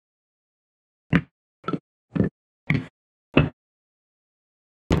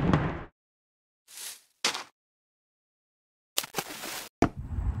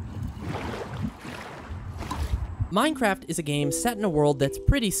Minecraft is a game set in a world that's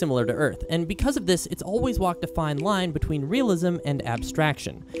pretty similar to Earth, and because of this, it's always walked a fine line between realism and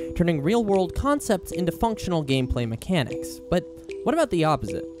abstraction, turning real-world concepts into functional gameplay mechanics. But what about the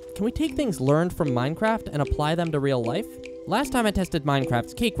opposite? Can we take things learned from Minecraft and apply them to real life? Last time I tested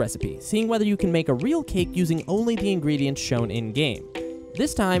Minecraft's cake recipe, seeing whether you can make a real cake using only the ingredients shown in-game.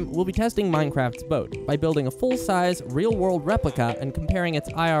 This time, we'll be testing Minecraft's boat by building a full-size, real-world replica and comparing its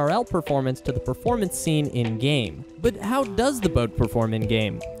IRL performance to the performance seen in-game. But how does the boat perform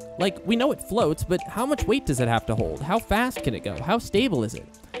in-game? Like, we know it floats, but how much weight does it have to hold? How fast can it go? How stable is it?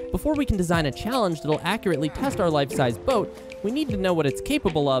 Before we can design a challenge that'll accurately test our life-size boat, we need to know what it's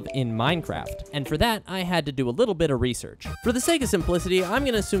capable of in Minecraft. And for that, I had to do a little bit of research. For the sake of simplicity, I'm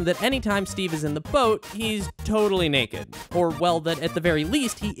gonna assume that anytime Steve is in the boat, he's totally naked. Or, well, that at the very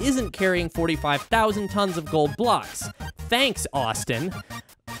least, he isn't carrying 45,000 tons of gold blocks. Thanks, Austin.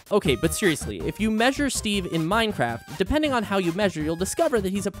 Okay, but seriously, if you measure Steve in Minecraft, depending on how you measure, you'll discover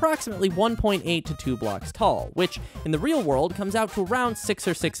that he's approximately 1.8 to 2 blocks tall, which in the real world comes out to around 6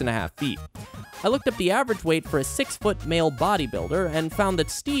 or 6.5 feet. I looked up the average weight for a 6-foot male bodybuilder and found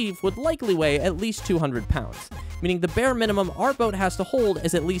that Steve would likely weigh at least 200 pounds, meaning the bare minimum our boat has to hold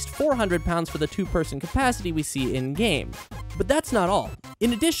is at least 400 pounds for the two-person capacity we see in-game. But that's not all.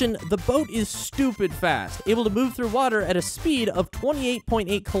 In addition, the boat is stupid fast, able to move through water at a speed of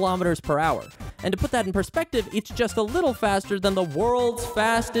 28.8 kilometers per hour. And to put that in perspective, it's just a little faster than the world's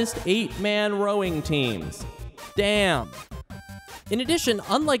fastest 8-man rowing teams. Damn. In addition,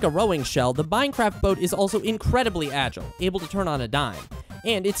 unlike a rowing shell, the Minecraft boat is also incredibly agile, able to turn on a dime.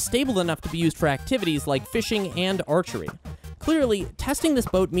 And it's stable enough to be used for activities like fishing and archery. Clearly, testing this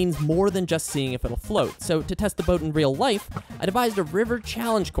boat means more than just seeing if it'll float, so to test the boat in real life, I devised a river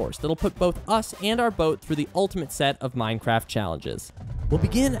challenge course that'll put both us and our boat through the ultimate set of Minecraft challenges. We'll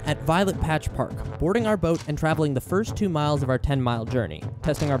begin at Violet Patch Park, boarding our boat and traveling the first 2 miles of our 10-mile journey,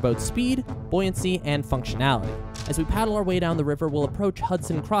 testing our boat's speed, buoyancy, and functionality. As we paddle our way down the river, we'll approach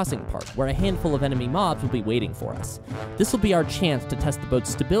Hudson Crossing Park, where a handful of enemy mobs will be waiting for us. This will be our chance to test the boat's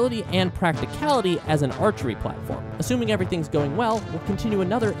stability and practicality as an archery platform. Assuming everything's going well, we'll continue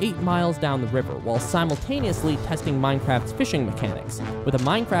another 8 miles down the river, while simultaneously testing Minecraft's fishing mechanics, with a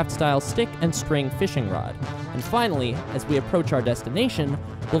Minecraft-style stick and string fishing rod. And finally, as we approach our destination,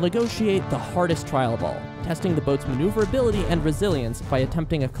 we'll negotiate the hardest trial of all, testing the boat's maneuverability and resilience by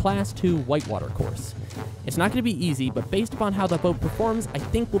attempting a Class 2 whitewater course. It's not going to be easy, but based upon how the boat performs, I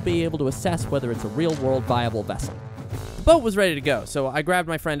think we'll be able to assess whether it's a real-world viable vessel. The boat was ready to go, so I grabbed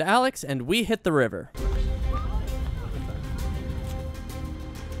my friend Alex and we hit the river.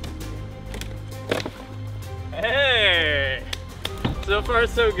 Hey! So far,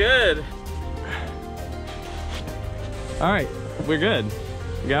 so good. All right, we're good.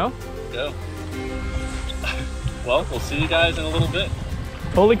 Go? Go. Well, we'll see you guys in a little bit.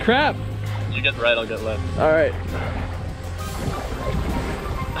 Holy crap! You get right, I'll get left. All right.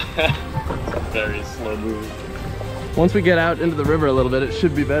 Very slow move. Once we get out into the river a little bit, it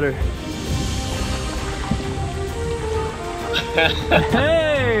should be better.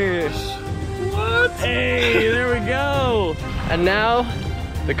 Hey! What? Hey, there we go! And now,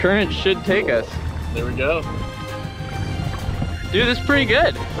 the current should take us. There we go. Dude, this is pretty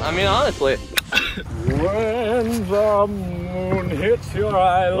good. I mean, honestly. When the moon hits your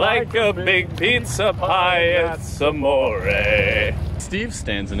eye Like a big pizza pie, it's amore. Steve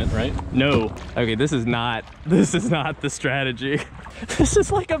stands in it, right? No. Okay, this is not the strategy. This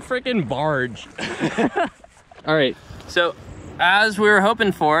is like a freaking barge. All right, so as we were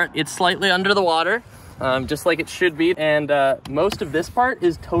hoping for, it's slightly under the water, just like it should be. And most of this part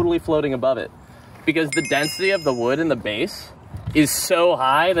is totally floating above it because the density of the wood in the base is so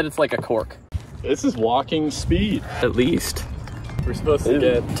high that it's like a cork. This is walking speed. At least. We're supposed to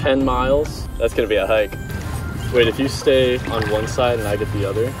get 10 miles. That's gonna be a hike. Wait, if you stay on one side and I get the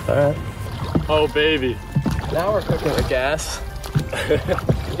other. All right. Oh, baby. Now we're cooking with gas.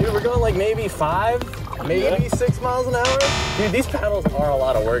 Dude, we're going like maybe 5, maybe 6 miles an hour. Dude, these paddles are a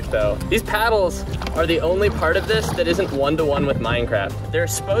lot of work though. These paddles are the only part of this that isn't one-to-one with Minecraft. They're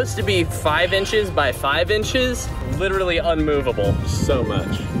supposed to be 5 inches by 5 inches, literally unmovable. So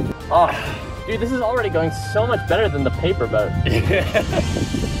much. Oh. Dude, this is already going so much better than the paper boat. Yeah.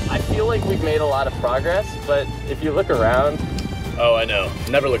 I feel like we've made a lot of progress, but if you look around... Oh, I know.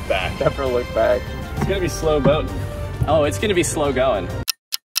 Never look back. Never look back. It's gonna be slow boating. Oh, it's gonna be slow going.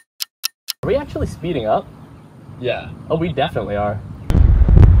 Are we actually speeding up? Yeah. Oh, we definitely are.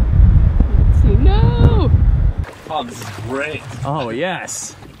 Let's see. No! Oh, this is great. Oh,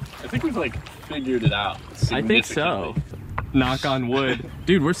 yes. I think we've like figured it out. I think so. Knock on wood.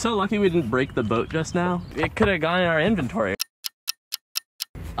 Dude, we're so lucky we didn't break the boat just now. It could have gone in our inventory.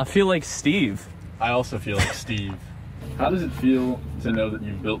 I feel like Steve. I also feel like Steve. How does it feel to know that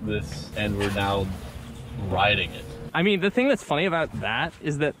you built this and we're now riding it? I mean, the thing that's funny about that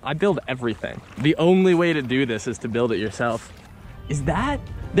is that I build everything. The only way to do this is to build it yourself. Is that?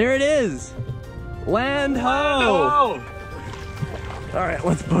 There it is! Land ho! All right,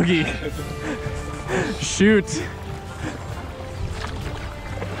 let's boogie. Shoot.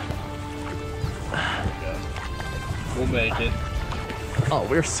 We'll make it. Oh,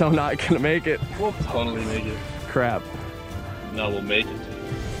 we're so not gonna make it. We'll totally make it. Crap. No, we'll make it.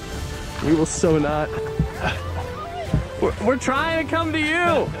 We will so not. We're trying to come to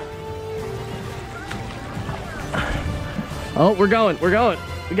you. Oh, we're going. We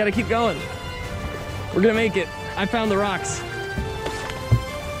gotta keep going. We're gonna make it. I found the rocks.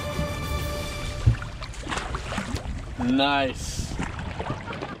 Nice.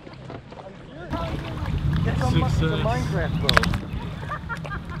 It's a Minecraft boat.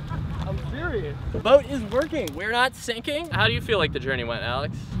 I'm serious. The boat is working. We're not sinking. How do you feel like the journey went,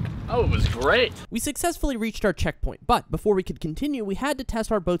 Alex? Oh, it was great. We successfully reached our checkpoint, but before we could continue, we had to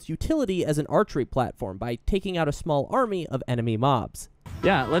test our boat's utility as an archery platform by taking out a small army of enemy mobs.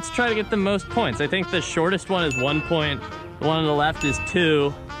 Yeah, let's try to get the most points. I think the shortest one is 1 point, the one on the left is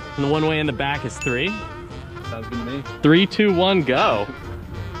 2, and the one way in the back is 3. Sounds good to me. 3, 2, 1, go.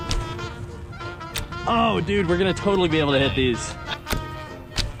 Oh, dude, we're gonna totally be able to hit these.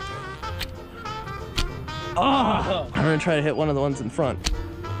 Oh, I'm gonna try to hit one of the ones in front.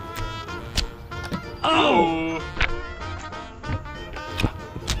 Oh!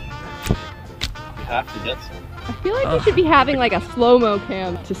 We have to get some. I feel like you should be having like a slow-mo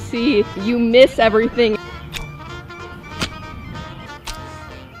cam to see if you miss everything.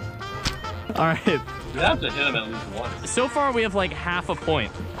 All right. You have to hit him at least once. So far, we have like half a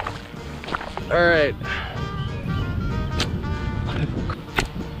point. All right.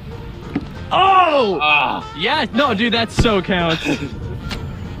 Oh! Yeah, no, dude, that so counts.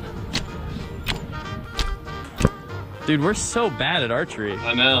 Dude, we're so bad at archery.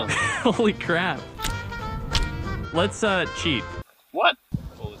 I know. Holy crap. Let's cheat. What?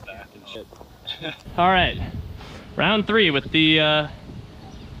 Pull it back and shit. All right, round 3 with the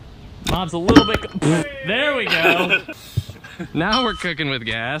mobs a little bit. There we go. Now we're cooking with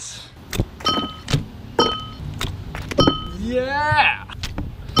gas. Yeah.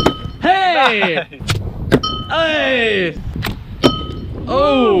 Hey. Hey.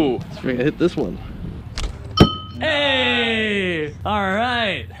 Oh. So we're gonna hit this one. Hey! All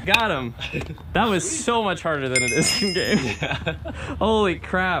right, got him. That was so much harder than it is in game. Yeah. Holy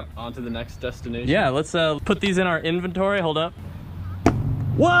crap. On to the next destination. Yeah, let's put these in our inventory. Hold up.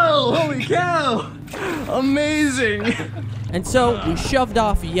 Whoa, holy cow! Amazing! And so we shoved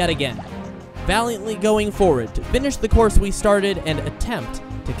off yet again, valiantly going forward to finish the course we started and attempt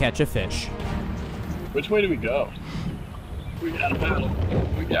to catch a fish. Which way do we go? We gotta paddle.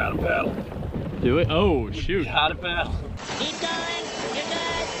 We gotta paddle. Do it? Oh, shoot. Gotta paddle. Keep going. You're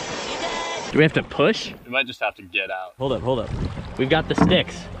good. You're good. Do we have to push? We might just have to get out. Hold up, hold up. We've got the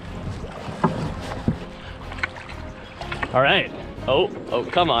sticks. All right. Oh,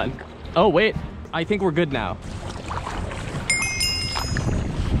 come on. Oh, wait. I think we're good now.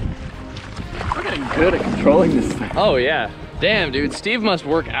 We're getting good at controlling this thing. Oh, yeah. Damn, dude. Steve must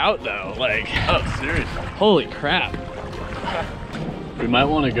work out, though. Like, Oh, seriously. holy crap. We might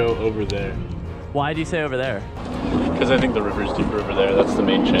want to go over there. Why do you say over there? Because I think the river's deeper over there. That's the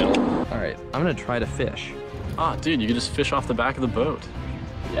main channel. All right, I'm gonna try to fish. Ah, dude, you can just fish off the back of the boat.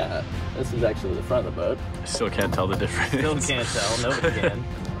 Yeah, this is actually the front of the boat. I still can't tell the difference. Still can't tell, nobody can.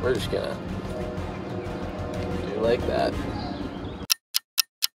 We're just gonna do like that.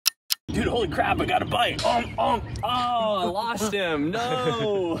 Dude, holy crap, I got a bite. Oh, I lost him,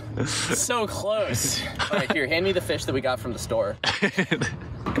 no. So close. All right, here, hand me the fish that we got from the store.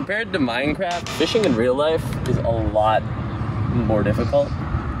 Compared to Minecraft, fishing in real life is a lot more difficult.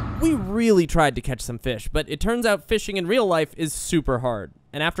 We really tried to catch some fish, but it turns out fishing in real life is super hard.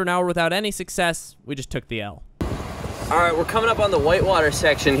 And after an hour without any success, we just took the L. All right, we're coming up on the whitewater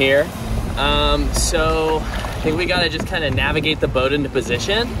section here. So I think we gotta just kind of navigate the boat into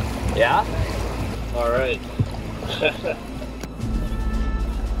position. Yeah? All right.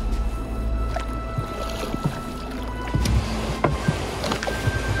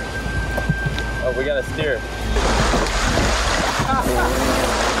 Oh, we gotta steer.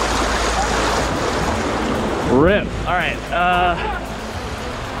 Rip. All right.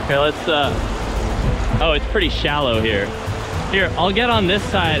 Okay, let's. Oh, it's pretty shallow here. Here, I'll get on this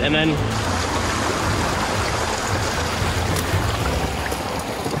side and then.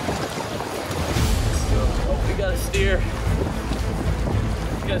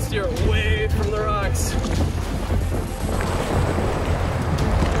 gotta steer away from the rocks.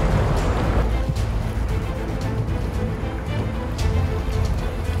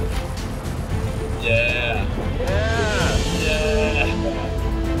 Yeah. Yeah. Yeah.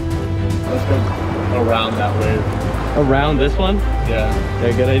 Let's go around that wave. Around this one? Yeah.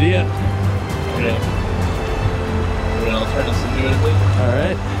 Yeah, good idea. Okay. I'll turn this into it.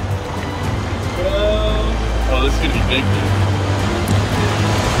 Alright. Oh, this is gonna be big, dude.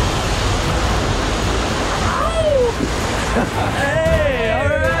 Hey,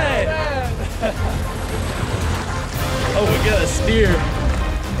 alright! Oh, we gotta steer.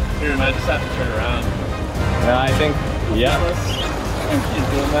 Here, I might just have to turn around. I think, yeah. I think you're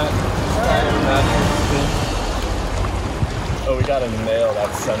doing that. Oh, we gotta nail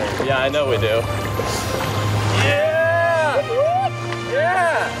that center. Yeah, I know we do. Yeah!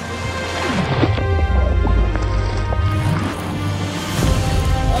 Yeah!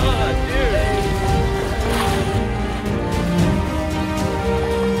 Oh, dude.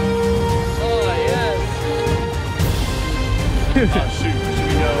 Oh, yes. Oh, shoot. Should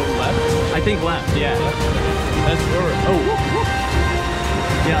we go left? I think left, yeah. That's where we're... Oh.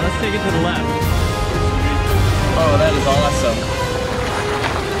 Yeah, let's take it to the left. Oh, that is awesome.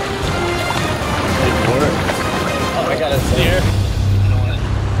 It worked. Oh, I gotta steer. I don't want it.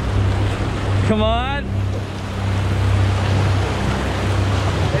 Come on.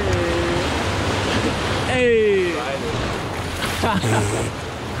 Hey.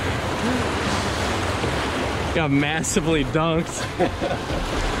 Got massively dunked.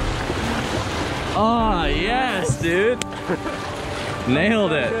 Oh, yes, dude.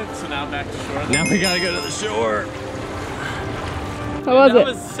 Nailed it. So now back to shore. Now we gotta go to the shore. How was it? That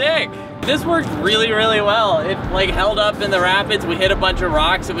was sick. This worked really, really well. It like held up in the rapids. We hit a bunch of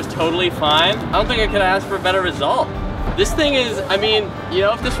rocks. It was totally fine. I don't think I could ask for a better result. This thing is, I mean, you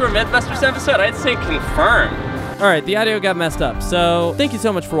know, if this were a Mythbusters episode, I'd say confirmed. All right, the audio got messed up, so thank you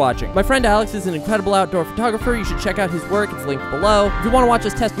so much for watching. My friend Alex is an incredible outdoor photographer. You should check out his work. It's linked below. If you want to watch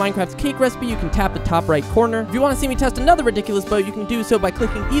us test Minecraft's cake recipe, you can tap the top right corner. If you want to see me test another ridiculous boat, you can do so by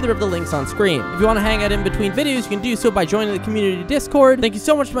clicking either of the links on screen. If you want to hang out in between videos, you can do so by joining the community Discord. Thank you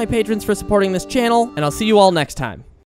so much to my patrons for supporting this channel, and I'll see you all next time.